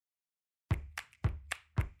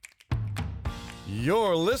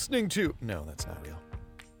You're listening to... No, that's not real.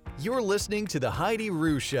 You're listening to The Heidi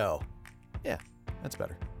Rue Show. Yeah, that's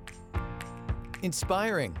better.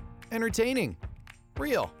 Inspiring, entertaining,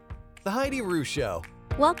 real. The Heidi Rue Show.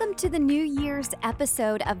 Welcome to the New Year's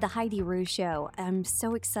episode of The Heidi Rue Show. I'm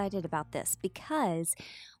so excited about this because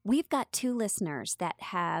we've got two listeners that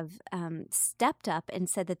have stepped up and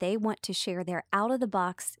said that they want to share their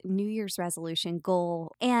out-of-the-box New Year's resolution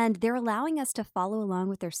goal, and they're allowing us to follow along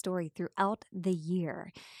with their story throughout the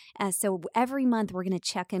year. So every month we're going to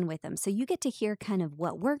check in with them. So you get to hear kind of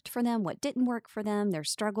what worked for them, what didn't work for them, their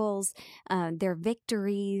struggles, their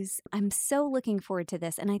victories. I'm so looking forward to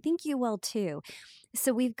this, and I think you will too.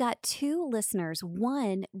 So we've got two listeners.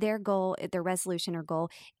 One, their goal, their resolution or goal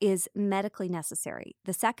is medically necessary.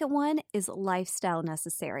 The second one is lifestyle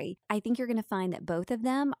necessary. I think you're going to find that both of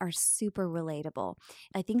them are super relatable.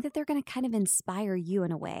 I think that they're going to kind of inspire you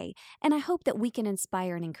in a way. And I hope that we can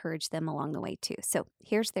inspire and encourage them along the way too. So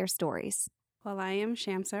here's their stories. Well, I am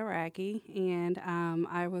Shamsa Raggi, and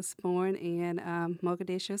I was born in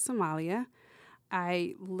Mogadishu, Somalia.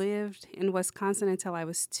 I lived in Wisconsin until I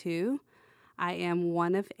was 2. I am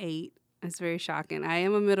one of 8. It's very shocking. I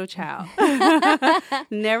am a middle child.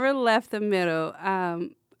 Never left the middle.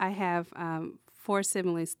 I have 3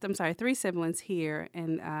 siblings here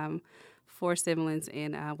and 4 siblings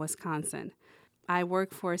in Wisconsin. I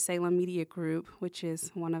work for Salem Media Group, which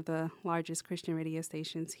is one of the largest Christian radio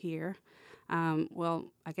stations here.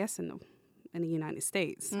 Well, I guess in the United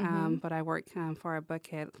States. But I work for our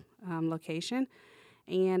Buckhead location.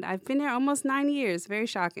 And I've been there almost 9 years. Very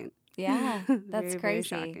shocking. Yeah, that's very, crazy. very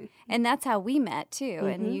shocking. And that's how we met, too.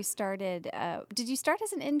 And you started, did you start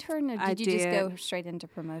as an intern or did you just go straight into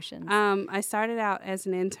promotions? I started out as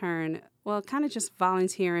an intern, well, kind of just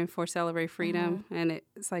volunteering for Celebrate Freedom, and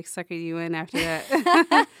it's like sucking you in after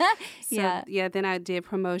that. Then I did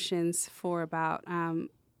promotions for about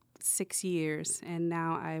 6 years, and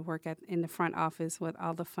now I work in the front office with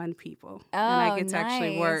all the fun people. Oh, and I get to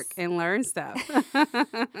actually work and learn stuff.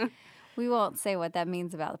 We won't say what that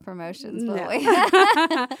means about the promotions, will we?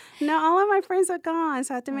 No, all of my friends are gone,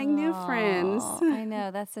 so I have to make new friends. I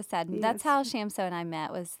know, that's so sad. Yes. That's how Shamso and I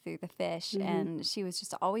met, was through the fish, and she was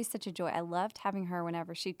just always such a joy. I loved having her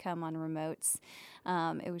whenever she'd come on remotes.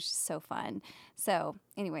 It was just so fun. So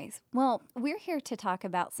anyways, well, we're here to talk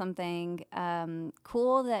about something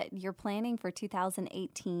cool that you're planning for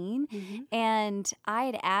 2018. And I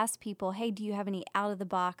had asked people, hey, do you have any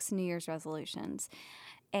out-of-the-box New Year's resolutions?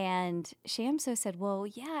 And Shamso said, well,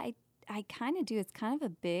 yeah, I kind of do. It's kind of a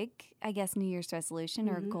big, I guess, New Year's resolution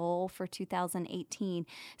or goal for 2018.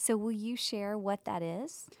 So will you share what that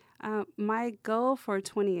is? My goal for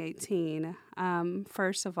 2018,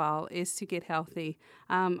 first of all, is to get healthy.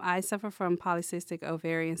 I suffer from polycystic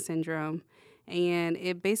ovarian syndrome, and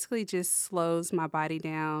it basically just slows my body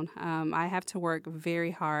down. I have to work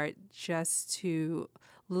very hard just to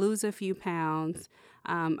lose a few pounds.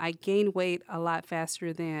 I gain weight a lot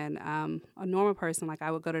faster than a normal person. Like, I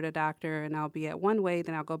would go to the doctor and I'll be at one weight,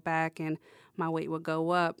 then I'll go back and my weight will go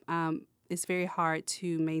up. It's very hard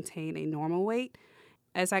to maintain a normal weight.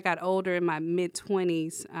 As I got older, in my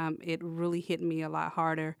mid-20s, it really hit me a lot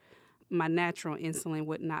harder. My natural insulin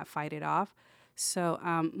would not fight it off. So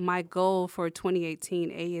my goal for 2018,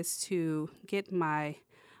 is to get my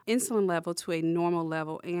insulin level to a normal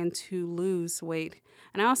level and to lose weight.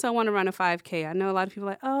 And I also want to run a 5K. I know a lot of people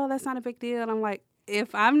are like, oh, that's not a big deal. And I'm like,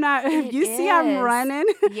 if you see I'm running,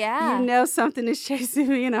 you know something is chasing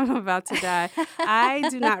me and I'm about to die. I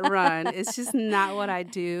do not run. It's just not what I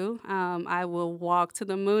do. I will walk to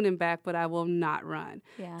the moon and back, but I will not run.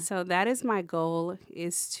 Yeah. So that is my goal,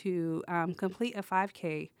 is to complete a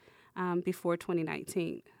 5K before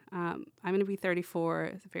 2019. I'm going to be 34.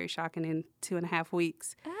 It's very shocking, in 2.5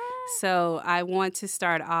 weeks. So I want to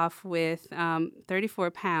start off with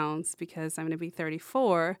 34 pounds because I'm going to be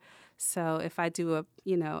 34. So if I do a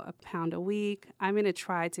pound a week, I'm going to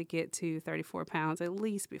try to get to 34 pounds at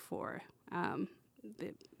least before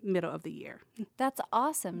the middle of the year. That's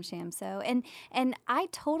awesome, Shamso. And I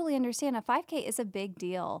totally understand. A 5K is a big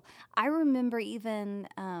deal. I remember even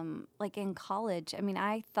like in college, I mean,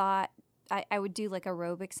 I thought I would do like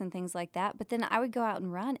aerobics and things like that, but then I would go out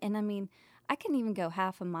and run, and I mean, I couldn't even go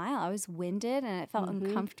half a mile. I was winded and it felt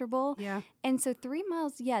uncomfortable. Yeah. And so 3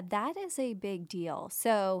 miles, that is a big deal.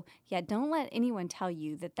 So don't let anyone tell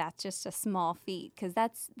you that that's just a small feat, because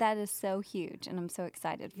that is so huge, and I'm so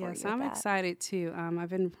excited for you. Yes, I'm excited too. I've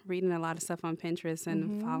been reading a lot of stuff on Pinterest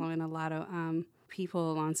and following a lot of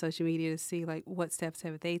people on social media to see like what steps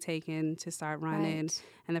have they taken to start running. Right.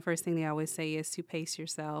 And the first thing they always say is to pace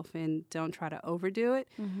yourself and don't try to overdo it.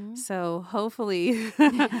 Mm-hmm. So hopefully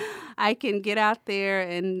I can get out there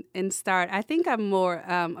and start. I think I'm more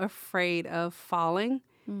afraid of falling.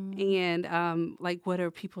 And like, what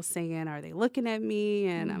are people saying? Are they looking at me?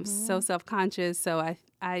 And I'm so self-conscious. So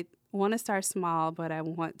I want to start small, but I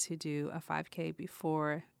want to do a 5K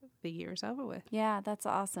before the year's over with. Yeah, that's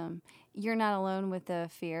awesome. You're not alone with the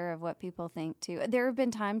fear of what people think, too. There have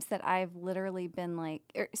been times that I've literally been like,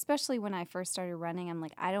 especially when I first started running, I'm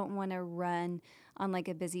like, I don't want to run on like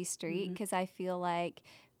a busy street because I feel like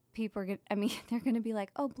people are going to, I mean, they're going to be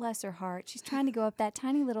like, oh, bless her heart. She's trying to go up that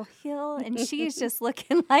tiny little hill and she's just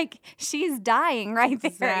looking like she's dying right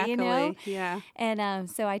there, you know? Yeah. And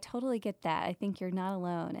so I totally get that. I think you're not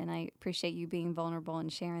alone, and I appreciate you being vulnerable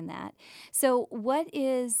and sharing that. So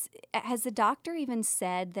has the doctor even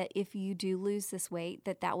said that if you do lose this weight,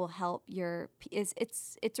 that will help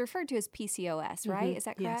it's referred to as PCOS, right? Is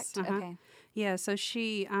that correct? Yes. Okay. Yeah, so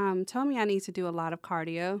she told me I need to do a lot of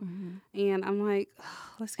cardio, and I'm like,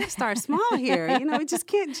 let's start small here. You know, we just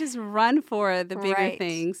can't just run for the bigger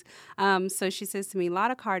things. So she says to me, a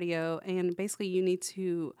lot of cardio, and basically you need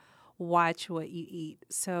to watch what you eat.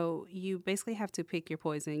 So you basically have to pick your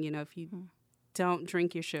poison. You know, if you don't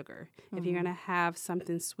drink your sugar, if you're going to have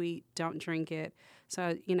something sweet, don't drink it.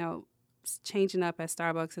 So, you know, changing up at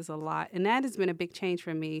Starbucks is a lot. And that has been a big change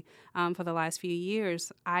for me for the last few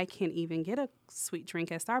years. I can't even get a sweet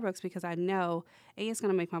drink at Starbucks because I know, A, it's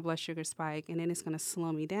going to make my blood sugar spike, and then it's going to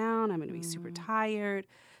slow me down. I'm going to be super tired.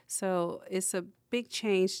 So it's a big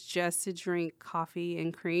change just to drink coffee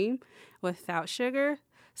and cream without sugar.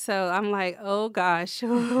 So I'm like, oh, gosh,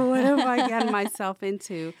 what have I gotten myself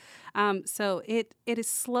into? So it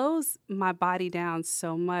slows my body down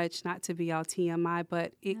so much, not to be all TMI,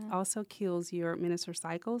 but it also kills your menstrual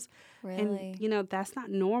cycles. Really? And, you know, that's not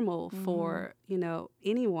normal for, you know,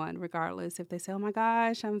 anyone, regardless. If they say, oh, my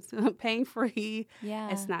gosh, I'm pain-free,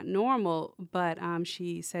 it's not normal. But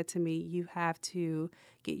she said to me, you have to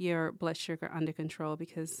get your blood sugar under control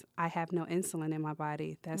because I have no insulin in my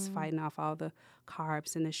body that's fighting off all the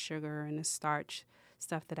carbs and the sugar and the starch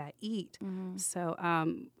stuff that I eat. So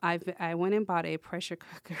I went and bought a pressure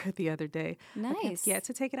cooker the other day. Nice. I have yet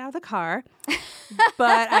to take it out of the car,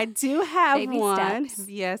 but I do have Baby one. steps.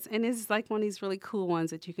 Yes, and it's like one of these really cool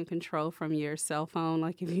ones that you can control from your cell phone,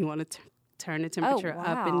 like if you want to turn the temperature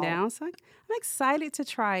up and down. So I'm excited to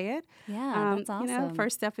try it. Yeah, that's awesome. You know,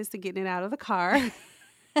 first step is to getting it out of the car.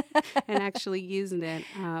 And actually using it.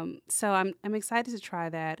 So I'm excited to try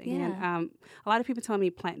that. And a lot of people tell me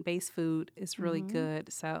plant-based food is really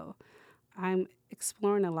good. So I'm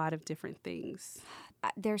exploring a lot of different things.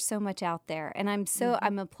 There's so much out there. And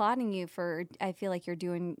I'm applauding you for, I feel like you're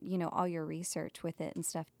doing, you know, all your research with it and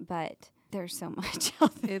stuff. But there's so much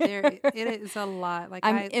out there. It is a lot. Like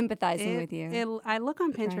I'm empathizing with you. I look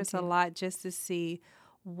on Pinterest a lot just to see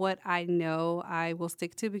what I know I will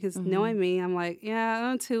stick to because knowing me, I'm like,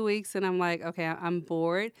 2 weeks and I'm like, okay, I'm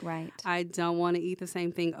bored. Right. I don't want to eat the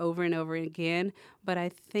same thing over and over again. But I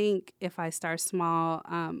think if I start small,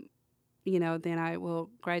 you know, then I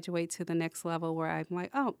will graduate to the next level where I'm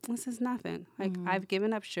like, oh, this is nothing. Like I've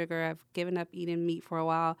given up sugar. I've given up eating meat for a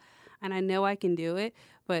while and I know I can do it.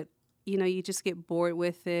 But you know, you just get bored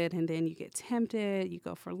with it and then you get tempted. You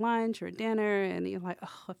go for lunch or dinner and you're like,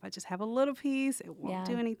 oh, if I just have a little piece, it won't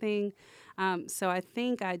do anything. So I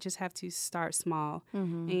think I just have to start small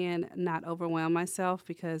and not overwhelm myself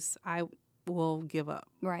because I will give up.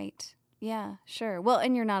 Right. Yeah, sure. Well,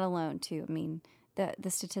 and you're not alone, too. I mean, the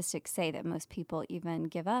statistics say that most people even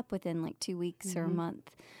give up within like 2 weeks or a month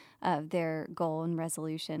of their goal and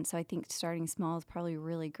resolution. So I think starting small is probably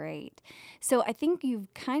really great. So I think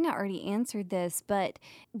you've kind of already answered this, but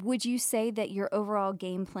would you say that your overall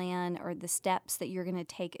game plan or the steps that you're going to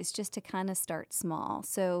take is just to kind of start small?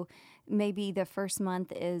 So maybe the first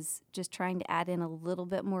month is just trying to add in a little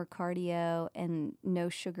bit more cardio and no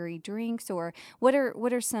sugary drinks, or what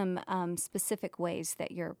are some specific ways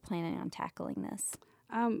that you're planning on tackling this?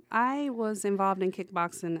 I was involved in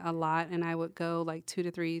kickboxing a lot, and I would go like 2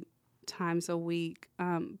 to 3 times a week.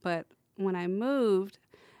 But when I moved,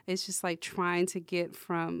 it's just like trying to get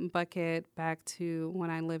from Buckhead back to when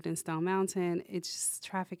I lived in Stone Mountain. It's just,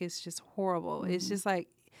 traffic is just horrible. It's just like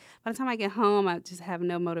by the time I get home, I just have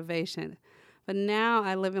no motivation. But now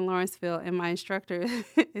I live in Lawrenceville, and my instructor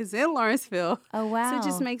is in Lawrenceville. Oh, wow. So it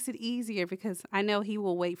just makes it easier because I know he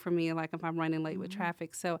will wait for me, like if I'm running late with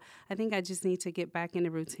traffic. So I think I just need to get back in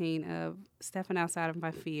the routine of stepping outside of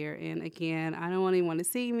my fear. And again, I don't want anyone to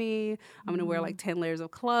see me. I'm going to wear like 10 layers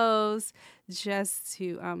of clothes just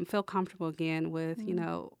to feel comfortable again with,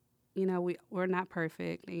 we're not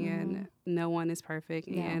perfect, and no one is perfect.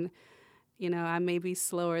 Yeah. And I may be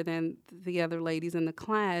slower than the other ladies in the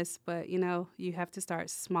class, but, you have to start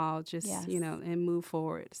small, just, Yes. And move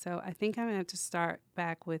forward. So I think I'm going to have to start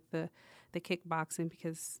back with the kickboxing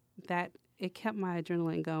because it kept my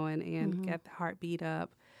adrenaline going and got the heartbeat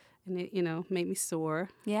up. And it, made me sore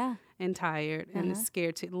and tired and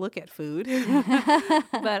scared to look at food.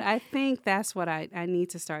 But I think that's what I need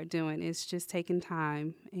to start doing is just taking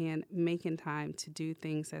time and making time to do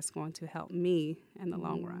things that's going to help me in the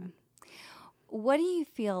long run. What do you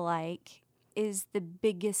feel like is the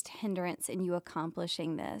biggest hindrance in you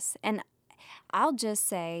accomplishing this? And I'll just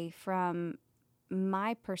say from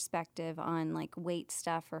my perspective on like weight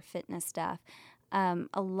stuff or fitness stuff,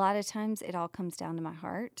 a lot of times it all comes down to my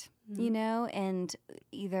heart, and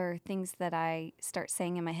either things that I start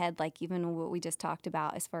saying in my head, like even what we just talked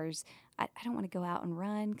about as far as I don't want to go out and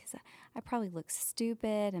run because I probably look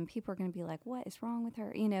stupid and people are going to be like, what is wrong with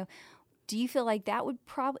her? Do you feel like that would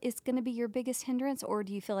is going to be your biggest hindrance, or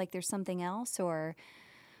do you feel like there's something else? Or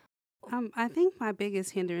I think my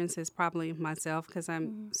biggest hindrance is probably myself because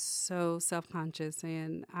I'm so self-conscious,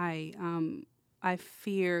 and I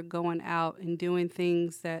fear going out and doing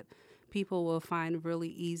things that people will find really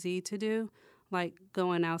easy to do, like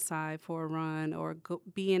going outside for a run or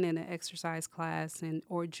being in an exercise class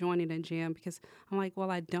or joining a gym, because I'm like, well,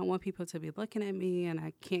 I don't want people to be looking at me and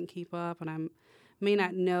I can't keep up, and I may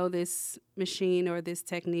not know this machine or this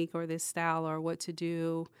technique or this style or what to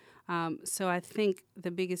do. So I think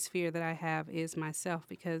the biggest fear that I have is myself,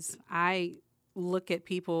 because I look at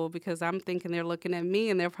people because I'm thinking they're looking at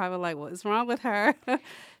me and they're probably like, what's wrong with her?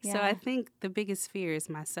 So I think the biggest fear is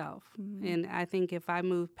myself. And I think if I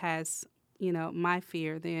move past, my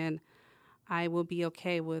fear, then I will be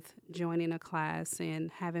okay with joining a class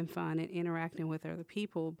and having fun and interacting with other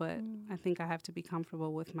people. But I think I have to be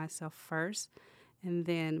comfortable with myself first and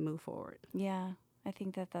then move forward. Yeah, I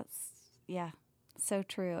think that's so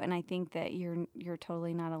true. And I think that you're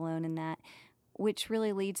totally not alone in that, which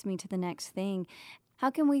really leads me to the next thing.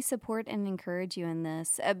 How can we support and encourage you in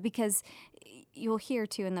this? Because you'll hear,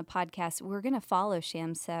 too, in the podcast, we're going to follow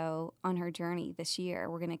Shamso on her journey this year.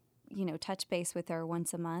 We're going to, touch base with her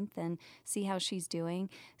once a month and see how she's doing.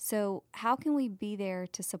 So how can we be there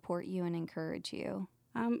to support you and encourage you?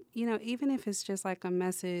 Even if it's just like a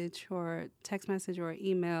message or text message or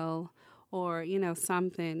email or,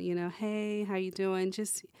 something, hey, how you doing?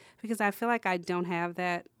 Just because I feel like I don't have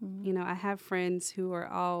that. I have friends who are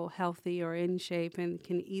all healthy or in shape and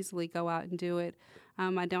can easily go out and do it.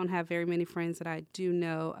 I don't have very many friends that I do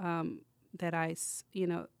know that I,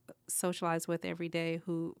 socialize with every day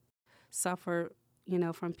who suffer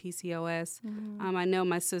from PCOS. I know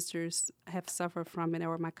my sisters have suffered from it,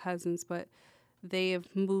 or my cousins, but they have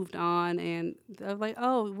moved on, and they're like,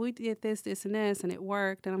 oh, we did this, and this, and it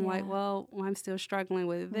worked. And I'm like, well, I'm still struggling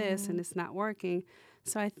with this, and it's not working.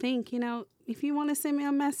 So I think, if you want to send me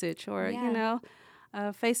a message or,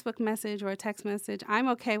 a Facebook message or a text message, I'm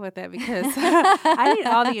okay with that because I need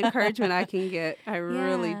all the encouragement I can get. I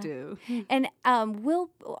really do. And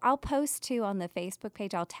I'll post too on the Facebook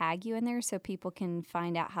page. I'll tag you in there so people can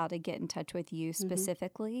find out how to get in touch with you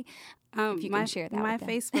specifically. If you can share that. My with them.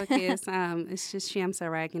 Facebook is it's just Shamso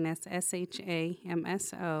Raghi, and that's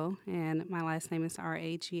SHAMSO, and my last name is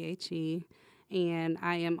RAGHE, and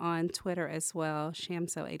I am on Twitter as well,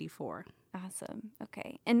 Shamso84. Awesome.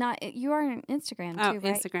 Okay. And you are on Instagram too,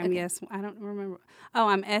 right? Instagram, okay. yes. I don't remember. Oh,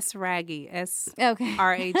 I'm S Raghi, Okay.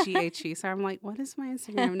 RAGHE. So I'm like, what is my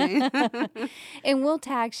Instagram name? And we'll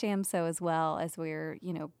tag Shamso as well as we're,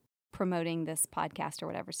 promoting this podcast or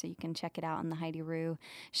whatever, so you can check it out on the Heidi Rue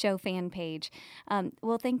Show fan page.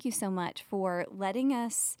 Well, thank you so much for letting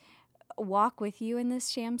us walk with you in this,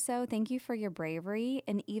 Shamso. Thank you for your bravery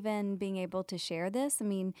and even being able to share this. I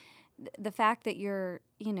mean, the fact that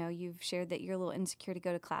you've shared that you're a little insecure to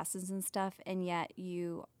go to classes and stuff, and yet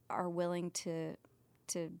you are willing to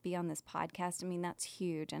be on this podcast, I mean, that's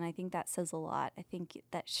huge. And I think that says a lot. I think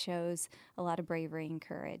that shows a lot of bravery and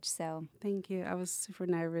courage. So thank you. I was super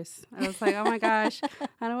nervous. I was like, oh my gosh,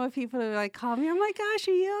 I don't want people to call me. I'm like, gosh,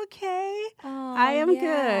 are you okay? Oh, I am good,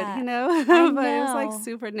 I but it was like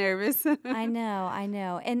super nervous. I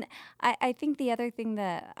know. And I think the other thing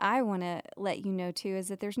that I want to let you know too is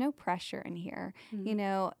that there's no pressure in here.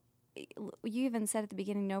 you even said at the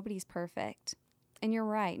beginning, nobody's perfect. And you're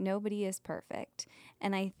right, nobody is perfect.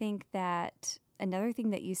 And I think that another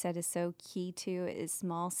thing that you said is so key too is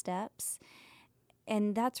small steps.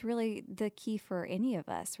 And that's really the key for any of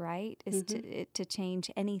us, right? Is to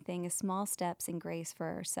change anything is small steps and grace for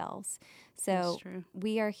ourselves. So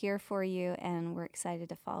we are here for you, and we're excited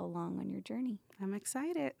to follow along on your journey. I'm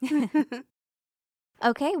excited.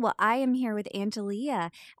 Okay, well, I am here with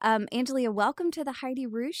Angelia. Angelia, welcome to the Heidi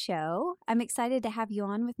Rue Show. I'm excited to have you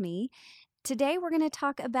on with me. Today, we're going to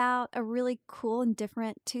talk about a really cool and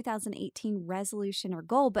different 2018 resolution or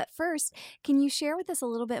goal. But first, can you share with us a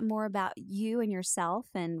little bit more about you and yourself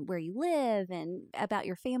and where you live and about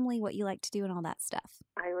your family, what you like to do and all that stuff?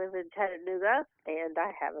 I live in Chattanooga, and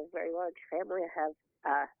I have a very large family. I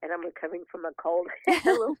have, and I'm recovering from a cold, a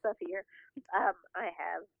little stuffy here. I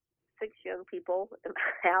have 6 young people in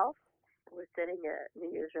my house. We're setting a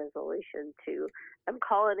New Year's resolution I'm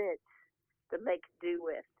calling it the Make Do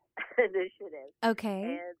With initiative.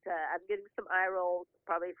 Okay. And I'm getting some eye rolls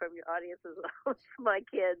probably from your audience as well as my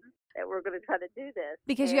kids that we're going to try to do this.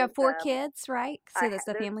 Because you have 4 kids, right? So that's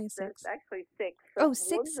the family of 6. There's actually 6. So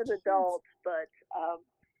 6 one's an adult, but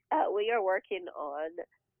we are working on,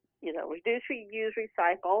 reduce, reuse,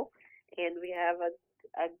 recycle, and we have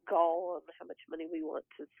a goal on how much money we want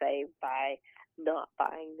to save by not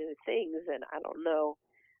buying new things. And I don't know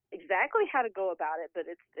exactly how to go about it, but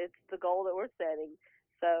it's the goal that we're setting.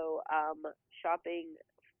 So shopping,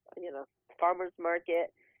 farmers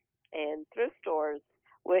market and thrift stores,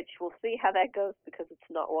 which we'll see how that goes because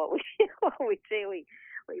it's not what we do.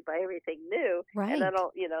 We buy everything new, right? And I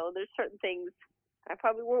don't, there's certain things I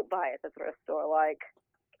probably won't buy at the thrift store, like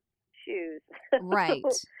shoes. Right.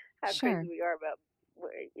 How sure. crazy we are about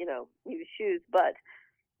use shoes, but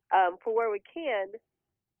for where we can,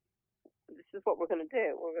 this is what we're going to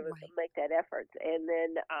do. We're going to make that effort, and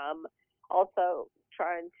then also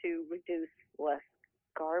trying to reduce less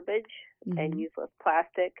garbage and use less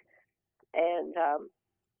plastic. And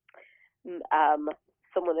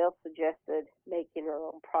someone else suggested making our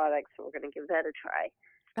own products, so we're going to give that a try.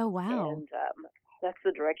 Oh, wow. And that's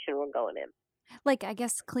the direction we're going in. Like, I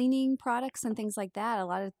guess, cleaning products and things like that. A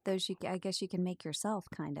lot of those, I guess you can make yourself,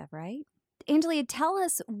 kind of, right? Angelia, tell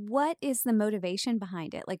us, what is the motivation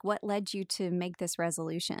behind it? Like, what led you to make this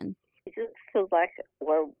resolution? It just feels like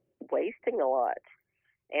we're wasting a lot.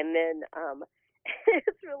 And then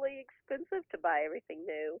it's really expensive to buy everything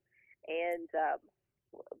new. And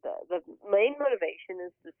the main motivation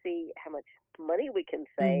is to see how much money we can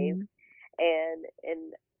save. And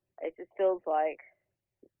it just feels like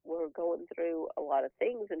we're going through a lot of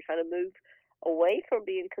things and trying to move away from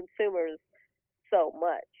being consumers so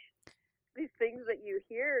much. These things that you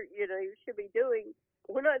hear, you should be doing,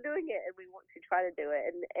 we're not doing it, and we want to try to do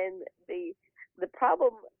it. And the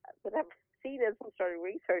problem that I've seen as I'm started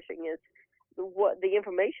researching is what the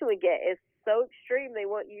information we get is so extreme. They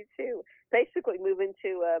want you to basically move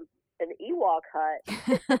into an Ewok hut,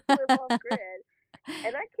 live off grid,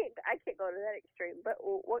 and I can't go to that extreme. But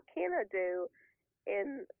what can I do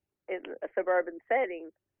in a suburban setting?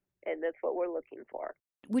 And that's what we're looking for.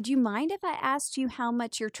 Would you mind if I asked you how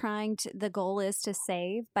much you're the goal is to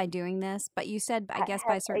save by doing this? But you said, I guess,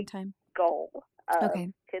 by a certain time. Goal of okay.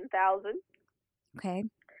 10,000. Okay.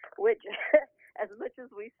 Which, as much as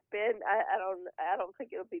we spend, I don't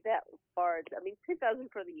think it'll be that far. I mean, 10,000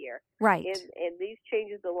 for the year. Right. And these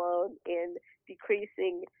changes alone in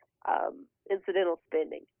decreasing incidental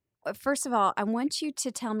spending. First of all, I want you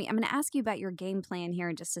to tell me, I'm going to ask you about your game plan here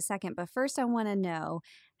in just a second, but first I want to know,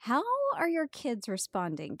 how are your kids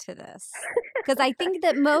responding to this? Because I think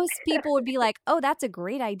that most people would be like, oh, that's a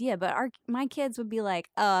great idea, but my kids would be like,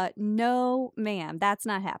 no, ma'am, that's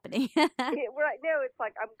not happening. Right now, it's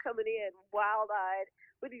like I'm coming in wild-eyed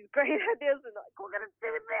with these great ideas, and like, we're going to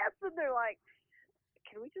do this, and they're like,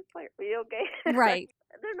 can we just play a video game? Right.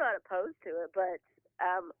 They're not opposed to it, but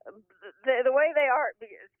the way they are,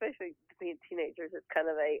 especially being teenagers, it's kind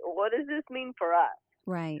of what does this mean for us?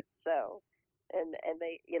 Right. So, and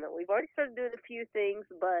they, we've already started doing a few things,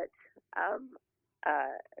 but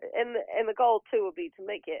and the goal too would be to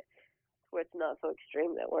make it where it's not so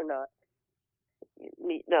extreme that we're not,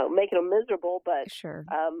 making them miserable, but sure.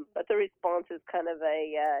 But the response is kind of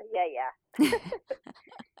yeah.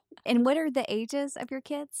 And what are the ages of your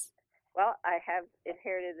kids? Well, I have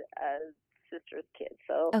inherited sister's kids.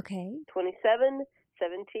 So okay. 27,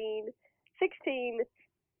 17, 16,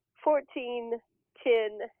 14, 10,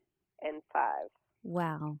 and 5.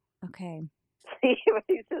 Wow. Okay. He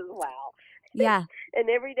says, wow. Yeah. And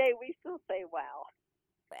every day we still say, wow.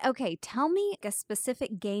 Okay, tell me a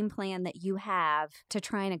specific game plan that you have to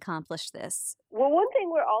try and accomplish this. Well, one thing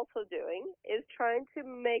we're also doing is trying to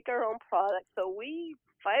make our own products. So we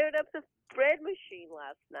fired up the bread machine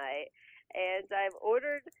last night, and I've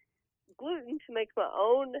ordered gluten to make my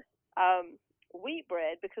own wheat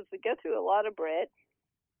bread because we go through a lot of bread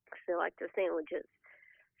because they like their sandwiches.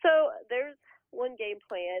 So there's one game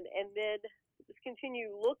plan, and then just continue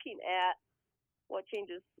looking at what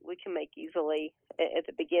changes we can make easily at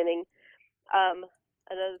the beginning.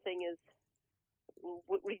 Another thing is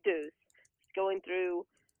reduce, going through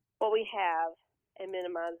what we have and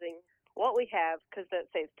minimizing what we have, because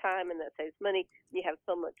that saves time and that saves money. You have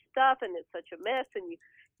so much stuff and it's such a mess, and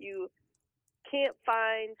you can't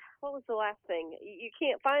find, what was the last thing? You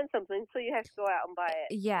can't find something, so you have to go out and buy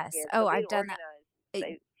it. Yes. Again. Oh, So I've being done that.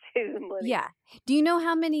 organized saves money. Yeah. Do you know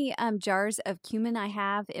how many jars of cumin I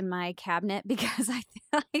have in my cabinet? Because I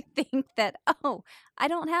think that, oh, I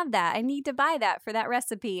don't have that. I need to buy that for that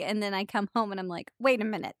recipe. And then I come home and I'm like, wait a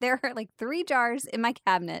minute. There are like 3 jars in my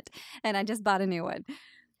cabinet and I just bought a new one.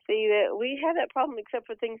 See, we have that problem except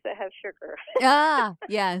for things that have sugar. Ah,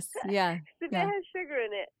 yes. Yeah. If Yeah. it has sugar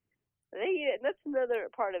in it, they eat it. And that's another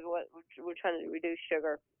part of what we're trying to reduce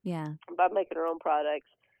sugar Yeah. by making our own products.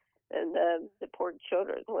 And the poor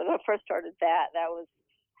children, when I first started that was,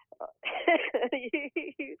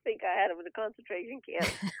 you think I had them in a concentration camp.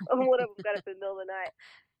 One of them got up in the middle of the night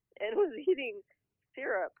and was eating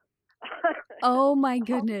syrup. Oh my off the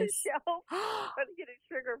goodness. shelf, trying to get his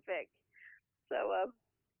sugar fix. So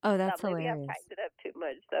Oh, that's maybe I've hilarious. tightened it up too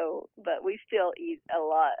much. But we still eat a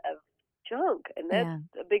lot of junk, and that's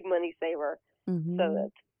Yeah. a big money saver. Mm-hmm. So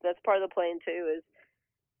that's part of the plan too, is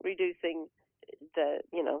reducing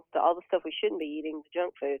all the stuff we shouldn't be eating, the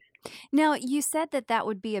junk food. Now, you said that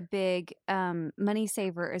would be a big money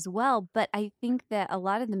saver as well, but I think that a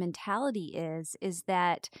lot of the mentality is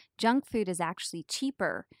that junk food is actually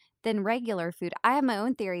cheaper than regular food. I have my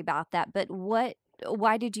own theory about that, but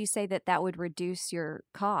why did you say that would reduce your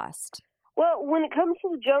cost? Well, when it comes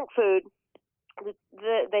to the junk food,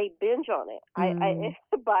 they binge on it. I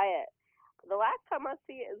buy it. The last time I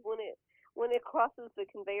see it is when it crosses the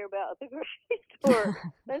conveyor belt at the grocery store.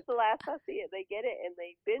 That's the last I see it. They get it and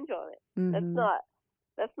they binge on it. Mm-hmm.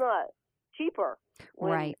 That's not cheaper.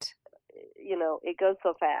 When, right. It goes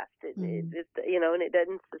so fast. And it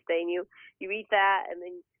doesn't sustain you. You eat that and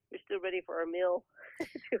then you're still ready for a meal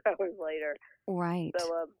 2 hours later. Right.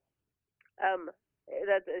 So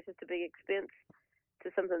it's just a big expense to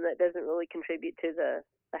something that doesn't really contribute to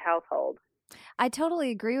the household. I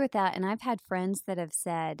totally agree with that. And I've had friends that have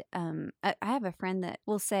said, I have a friend that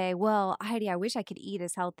will say, well, Heidi, I wish I could eat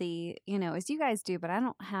as healthy, as you guys do, but I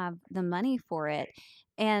don't have the money for it.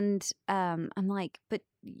 And I'm like, but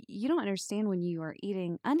you don't understand, when you are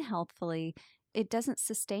eating unhealthily, it doesn't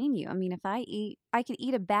sustain you. I mean, if I could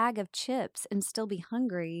eat a bag of chips and still be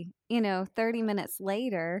hungry, 30 minutes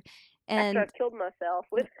later. And after I've killed myself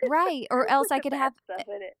with right, or else I could have stuff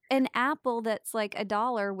in it. an apple that's like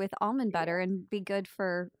 $1 with almond butter and be good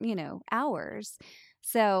for hours.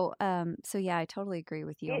 So yeah, I totally agree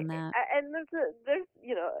with you on that. And there's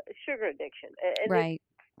sugar addiction, and right.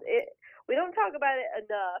 We don't talk about it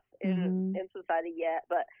enough in society yet,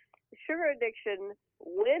 but sugar addiction.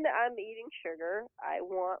 When I'm eating sugar, I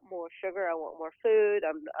want more sugar. I want more food.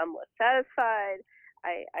 I'm less satisfied.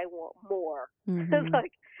 I want more. Mm-hmm.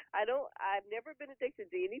 Like I've never been addicted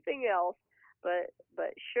to anything else, but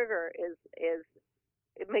sugar is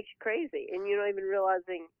it makes you crazy, and you're not even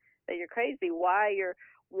realizing that you're crazy. Why you're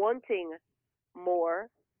wanting more,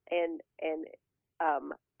 and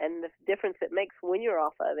the difference it makes when you're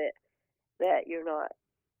off of it, that you're not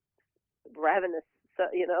ravenous. So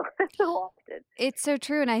often. It's so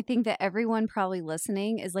true. And I think that everyone probably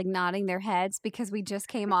listening is like nodding their heads, because we just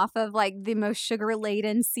came off of like the most sugar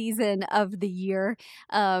laden season of the year,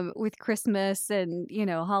 with Christmas and,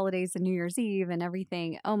 holidays and New Year's Eve and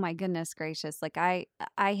everything. Oh my goodness gracious. Like I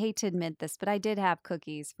hate to admit this, but I did have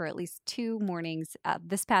cookies for at least 2 mornings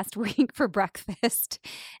this past week for breakfast.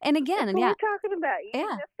 And again, that's what we're talking about.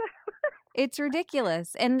 Yeah. It's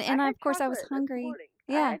ridiculous. And of course I was hungry.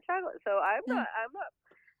 Yeah. I had chocolate. So I'm not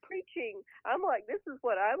preaching. I'm like, this is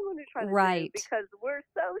what I'm going to try to right. do, because we're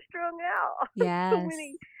so strung out. Yes. So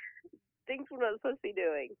many things we're not supposed to be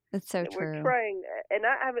doing. That's so true. We're trying, and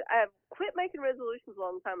I have quit making resolutions a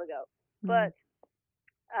long time ago. But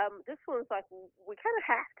this one's like, we kind of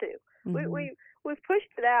have to. We've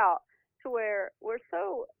pushed it out to where we're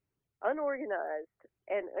so unorganized,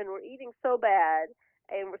 and we're eating so bad,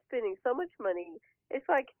 and we're spending so much money. It's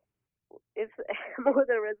like, it's more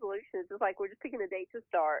than a resolution. It's just like we're just picking a date to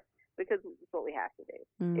start, because it's what we have to do.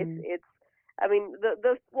 It's I mean,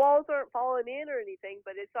 the walls aren't falling in or anything,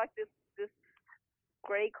 but it's like this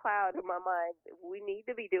gray cloud in my mind. We need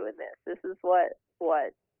to be doing this. This is what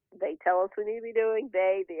they tell us we need to be doing.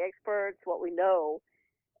 They, the experts, what we know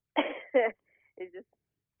is just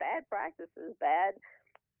bad practices, bad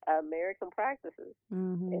American practices.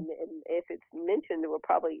 Mm-hmm. And if it's mentioned, we're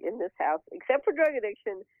probably in this house, except for drug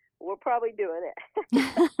addiction, we're probably doing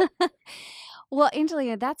it. Well,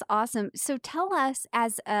 Angelia, that's awesome. So tell us,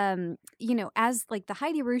 as as like the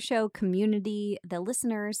Heidi Rue Show community, the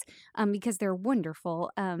listeners, because they're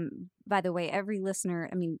wonderful. By the way, every listener,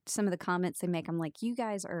 I mean, some of the comments they make, I'm like, you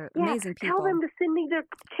guys are amazing people. Tell them to send me their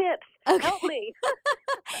tips. Okay. Help me.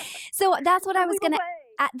 So that's what I was gonna.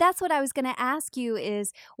 Away. That's what I was gonna ask you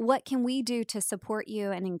is, what can we do to support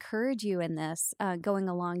you and encourage you in this going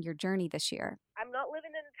along your journey this year? I'm not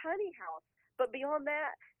living in a tiny house, but beyond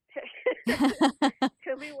that.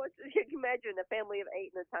 Tell me what you can imagine a family of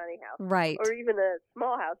 8 in a tiny house, right? Or even a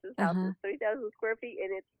small house. This house is 3,000 square feet,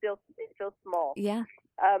 and it's still small. Yeah.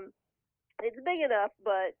 It's big enough,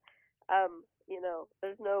 but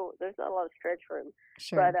there's not a lot of stretch room.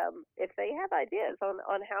 Sure. But if they have ideas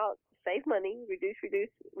on how to save money, reduce,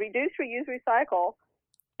 reuse, recycle,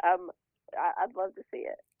 I'd love to see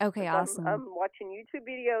it. Okay, awesome. I'm watching YouTube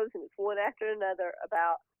videos, and it's one after another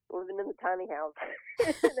about living in the tiny house in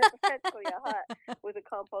essentially a hut with a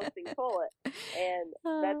composting toilet, and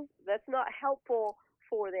that's not helpful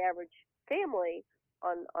for the average family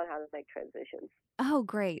on how to make transitions. Oh,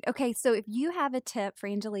 great. Okay, so if you have a tip for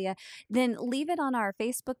Angelia, then leave it on our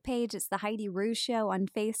Facebook page. It's the Heidi Rue Show on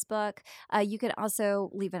Facebook. You can also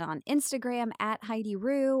leave it on Instagram at Heidi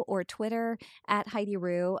Rue or Twitter at Heidi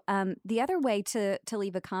Rue. The other way to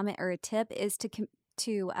leave a comment or a tip is to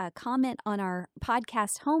comment on our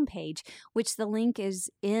podcast homepage, which the link is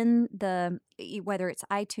in whether it's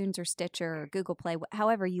iTunes or Stitcher or Google Play,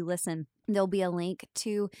 however you listen, there'll be a link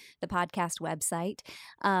to the podcast website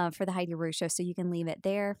for the Heidi Rue Show, so you can leave it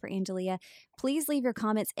there for Angelia. Please leave your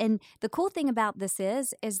comments. And the cool thing about this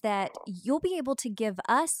is that you'll be able to give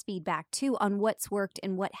us feedback too on what's worked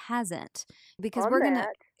and what hasn't, because we're going to...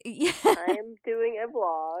 I am doing a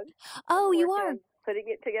vlog. Oh, you are? Putting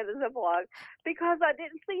it together as a vlog because I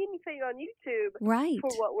didn't see anything on YouTube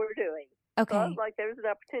for what we're doing. Okay. So I was like, there's an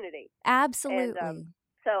opportunity. Absolutely. And,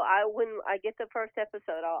 so when I get the first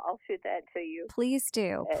episode, I'll shoot that to you. Please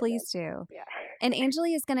do. Please do. Yeah. And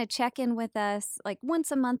Angelia is going to check in with us like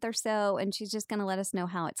once a month or so, and she's just going to let us know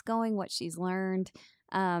how it's going, what she's learned,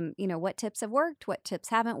 what tips have worked, what tips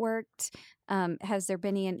haven't worked. Has there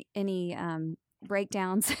been any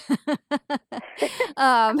breakdowns?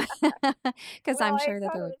 Because I'm sure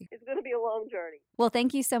that there would be. It's going to be a long journey. Well,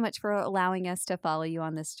 thank you so much for allowing us to follow you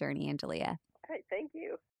on this journey, Angelia. All right, thank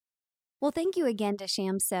you. Well, thank you again to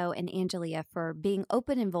Shamso and Angelia for being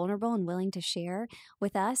open and vulnerable and willing to share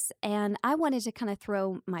with us. And I wanted to kind of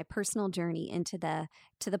throw my personal journey into the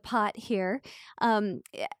pot here.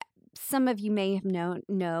 Some of you may have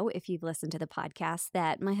know if you've listened to the podcast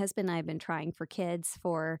that my husband and I have been trying for kids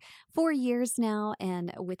for 4 years now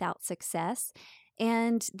and without success.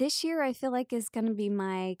 And this year I feel like is going to be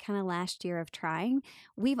my kind of last year of trying.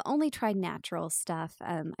 We've only tried natural stuff.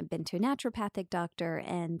 I've been to a naturopathic doctor,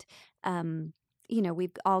 and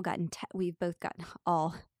we've both gotten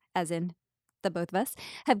as in the both of us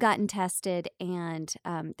have gotten tested, and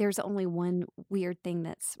there's only one weird thing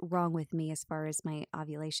that's wrong with me as far as my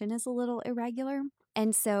ovulation is a little irregular.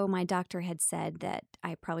 And so my doctor had said that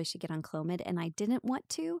I probably should get on Clomid, and I didn't want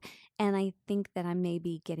to. And I think that I may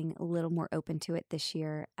be getting a little more open to it this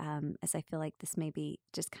year, as I feel like this may be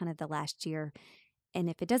just kind of the last year. And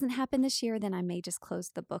if it doesn't happen this year, then I may just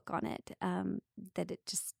close the book on it, that it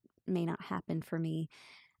just may not happen for me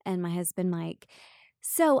and my husband, Mike.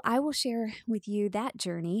 So I will share with you that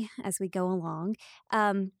journey as we go along.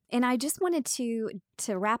 And I just wanted to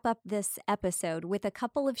wrap up this episode with a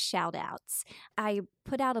couple of shout outs. I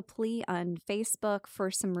put out a plea on Facebook for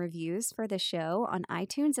some reviews for the show on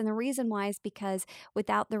iTunes. And the reason why is because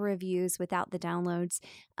without the reviews, without the downloads,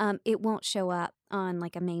 it won't show up on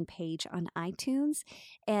like a main page on iTunes.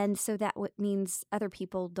 And so that means other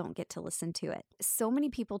people don't get to listen to it. So many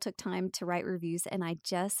people took time to write reviews, and I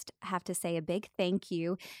just have to say a big thank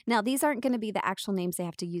you. Now, these aren't going to be the actual names. They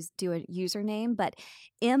have to do a username, but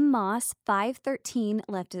Moss 513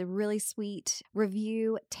 left a really sweet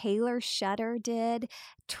review. Taylor Shutter did.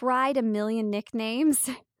 Tried a million nicknames.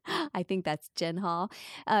 I think that's Jen Hall.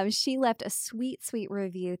 She left a sweet, sweet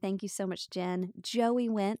review. Thank you so much, Jen. Joey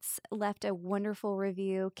Wentz left a wonderful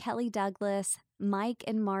review. Kelly Douglas, Mike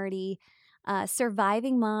and Marty.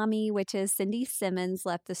 Surviving Mommy, which is Cindy Simmons,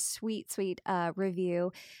 left a sweet, sweet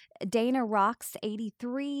review. Dana Rocks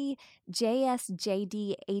 83,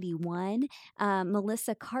 JSJD 81,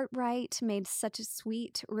 Melissa Cartwright made such a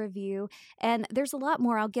sweet review, and there's a lot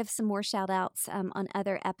more. I'll give some more shout outs on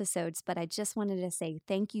other episodes, but I just wanted to say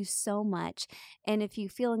thank you so much. And if you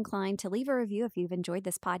feel inclined to leave a review, if you've enjoyed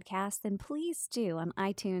this podcast, then please do on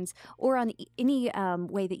iTunes or on any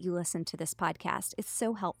way that you listen to this podcast. It's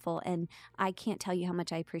so helpful, and I can't tell you how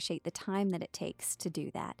much I appreciate the time that it takes to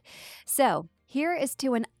do that. So here is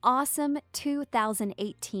to an awesome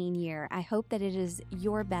 2018 year. I hope that it is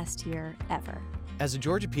your best year ever. As a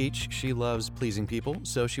Georgia Peach, she loves pleasing people,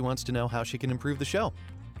 so she wants to know how she can improve the show.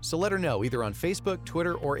 So let her know either on Facebook,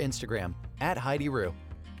 Twitter, or Instagram at Heidi Rue.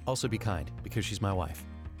 Also be kind, because she's my wife.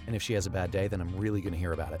 And if she has a bad day, then I'm really going to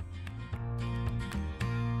hear about it.